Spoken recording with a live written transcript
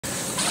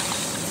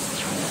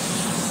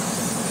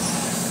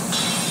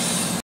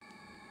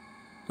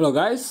Hello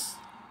guys,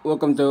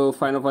 welcome to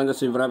Final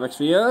Fantasy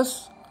Ffbe.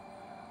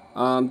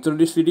 Through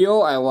this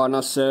video, I wanna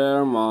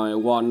share my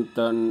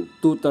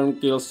two-turn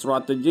kill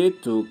strategy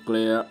to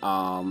clear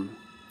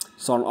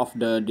Son of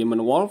the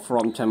Demon Wall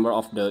from Chamber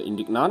of the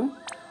Indignant.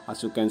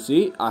 As you can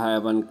see, I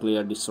haven't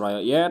cleared this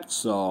trial yet,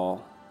 so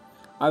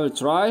I will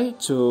try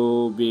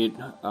to beat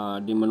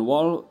Demon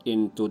Wall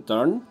in 2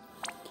 turns.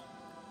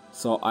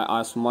 So I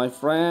asked my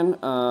friend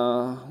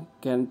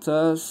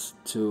Kentus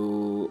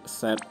to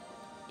set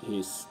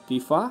his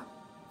Tifa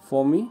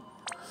for me.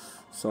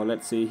 So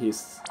let's see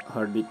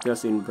her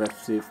details in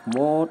aggressive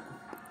mode.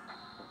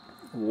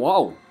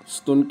 Wow,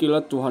 stun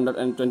killer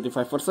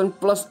 225%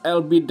 plus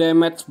LB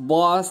damage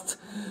boost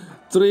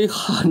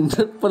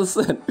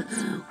 300%.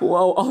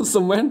 Wow,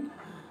 awesome man.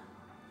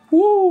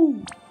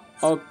 Woo.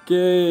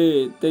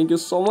 Okay, thank you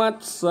so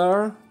much,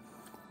 sir.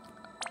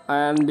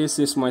 And this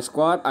is my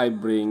squad. I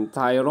bring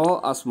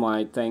Tyro as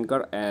my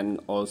tanker and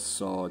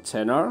also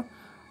Channer.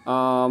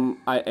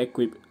 I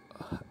equip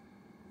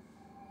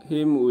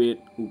him with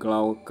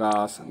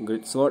Glaucus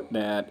Greatsword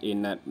that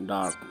in that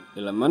dark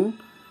element,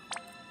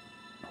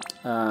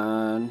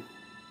 and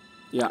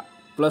yeah,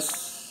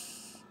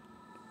 plus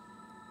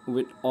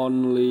with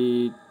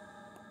only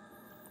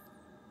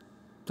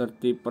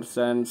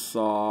 30%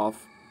 of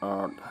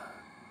earth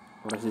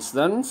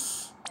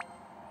resistance.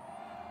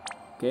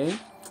 Okay,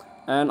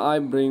 and I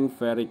bring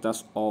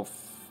Veritas of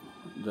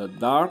the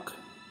Dark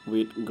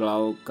with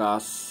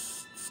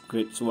Glaucus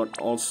Greatsword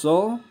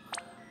also.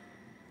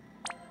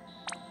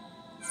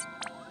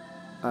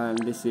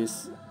 And this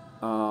is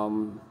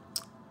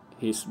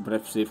his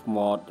Brave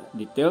mode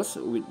details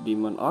with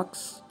Demon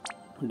Axe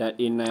that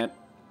innate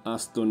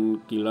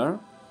stun killer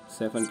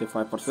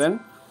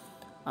 75%,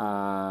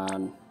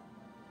 and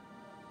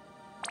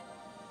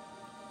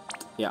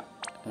yeah,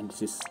 and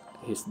this is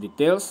his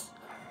details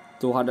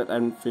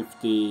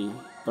 250%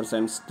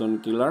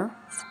 stun killer.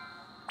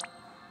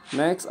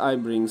 Next, I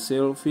bring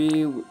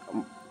Sylvie,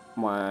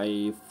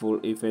 my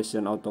full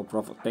evasion auto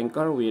provoke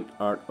tanker with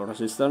earth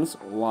resistance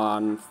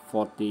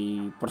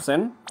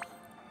 140%.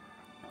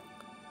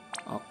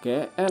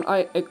 Okay, and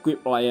I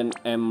equip lion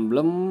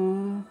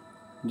emblem.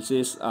 This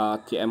is a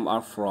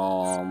TMR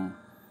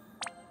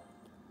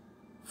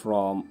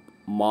from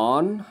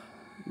Mon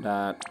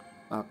that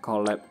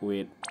collab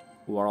with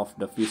War of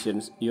the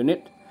Visions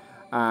unit,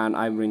 and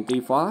I bring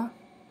Tifa.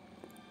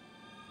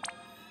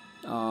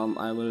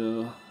 I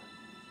will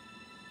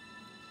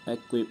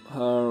equip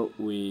her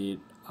with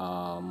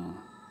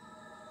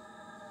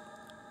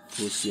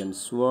fusion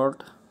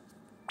sword.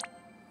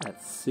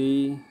 Let's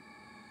see.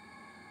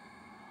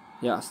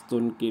 Yeah,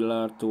 stun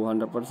killer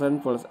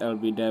 200% plus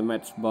LB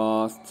damage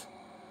boost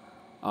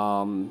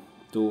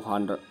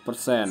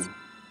 200%.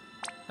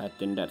 I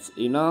think that's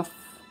enough.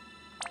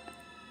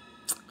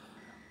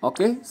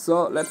 Okay,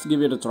 so let's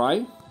give it a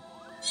try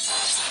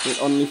with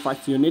only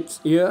 5 units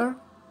here.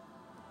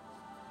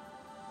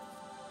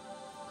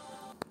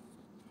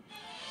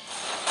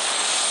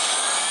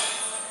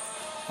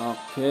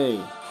 Okay,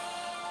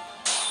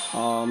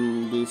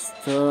 this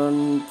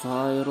turn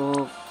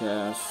Tyro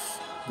cast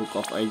Book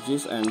of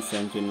Ages and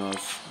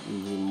Sentinel's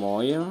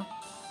Grimoire.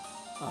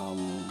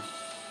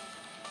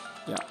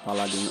 Yeah,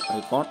 Paladin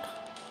record,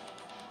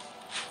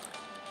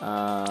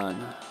 and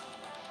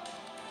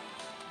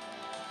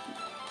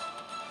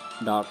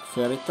Dark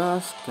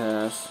Veritas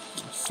cast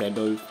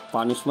Shadow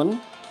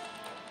Punishment,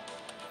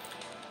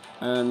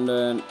 and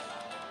then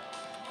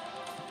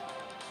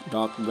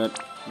Dark Blood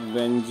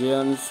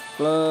Vengeance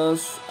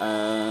plus,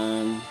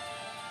 and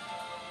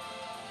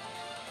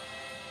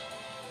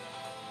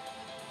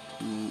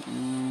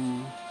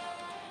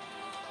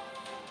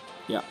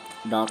yeah,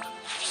 Dark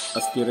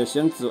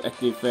Aspiration to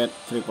activate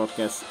triple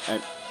cast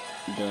at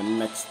the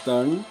next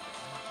turn.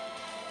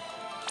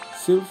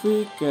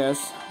 Sylvie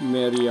cast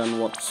Marion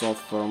Workshop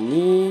for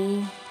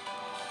me,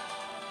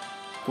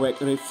 Quake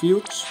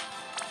Refuge,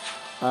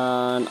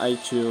 and I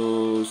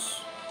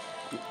choose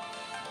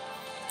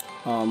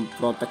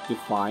Protective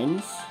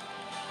Vines.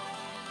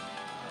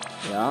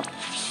 Yeah,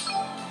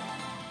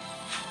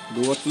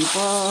 Duo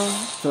Tifa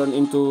turn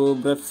into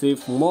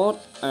Brave mode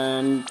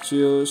and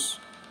choose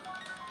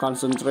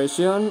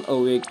Concentration,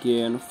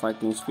 Awaken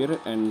Fighting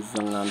Spirit, and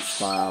Zengan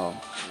style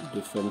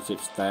defensive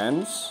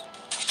stance.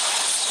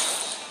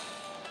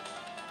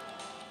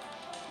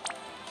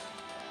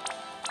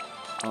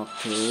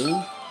 Okay.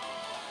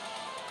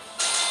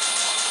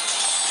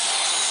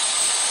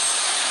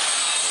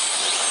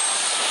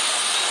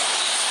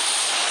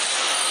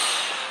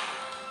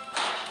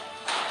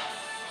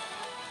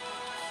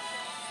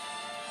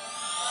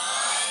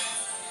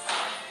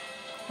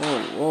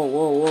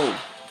 Whoa.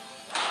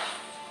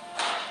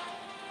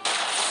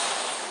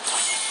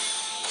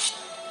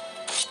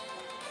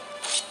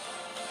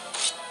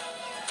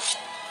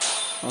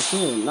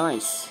 Okay,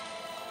 nice.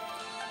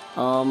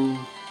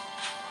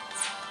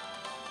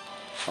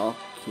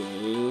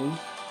 Okay.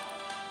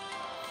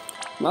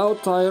 Now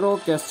Tyro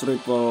cast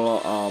triple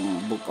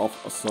Book of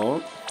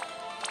Assault,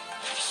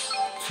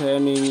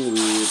 training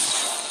with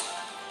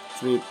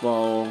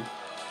triple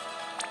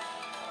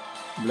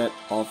Blade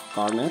of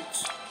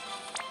Carnage.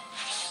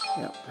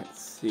 Yeah, let's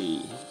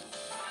see.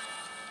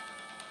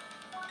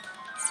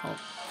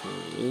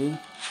 Okay.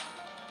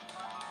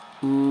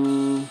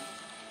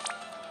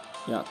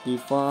 Yeah,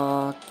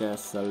 Tifa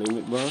cast a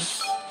limit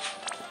burst,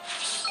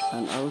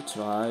 and I will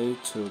try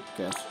to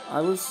cast.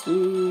 I will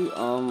see.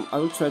 I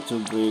will try to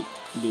break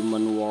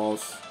Demon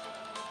Wall's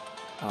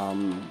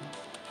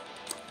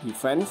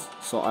defense.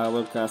 So I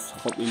will cast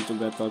Hope into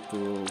Battle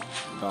to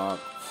Dark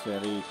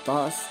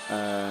Veritas,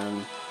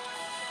 and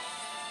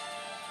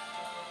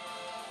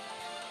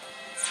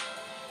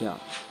yeah,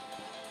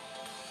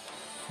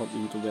 Hope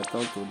into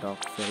Battle to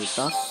Dark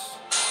Veritas.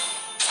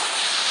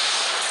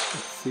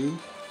 Let's see.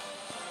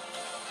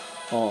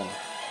 Oh,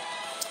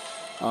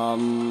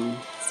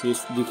 his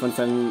defense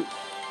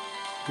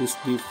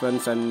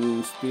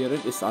and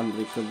spirit is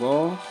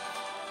unbreakable.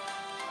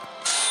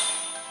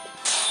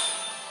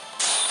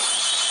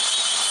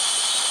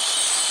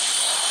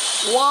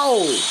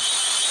 Wow!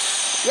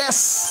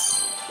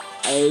 Yes,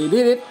 I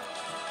did it.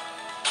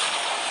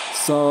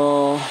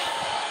 So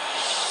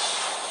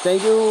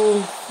thank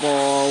you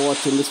for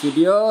watching this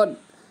video.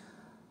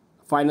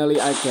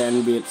 Finally, I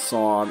can beat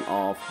Scorn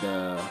of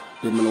the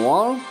Demon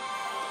Wall,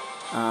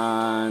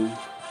 and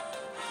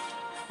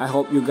I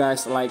hope you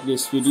guys like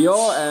this video,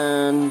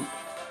 and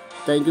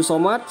thank you so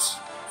much.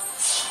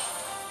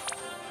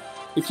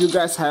 If you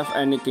guys have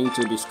anything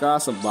to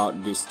discuss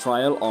about this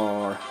trial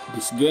or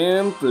this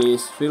game,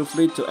 please feel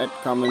free to add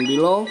comment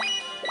below.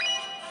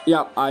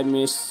 Yep, I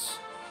missed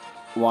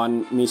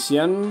one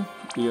mission,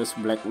 use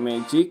black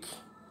magic,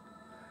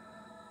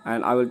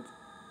 and I will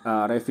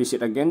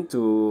revisit again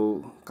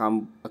to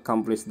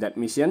accomplish that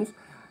mission.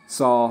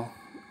 So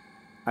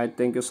I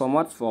thank you so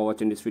much for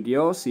watching this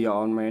video. See you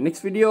on my next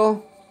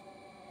video.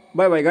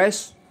 Bye bye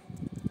guys.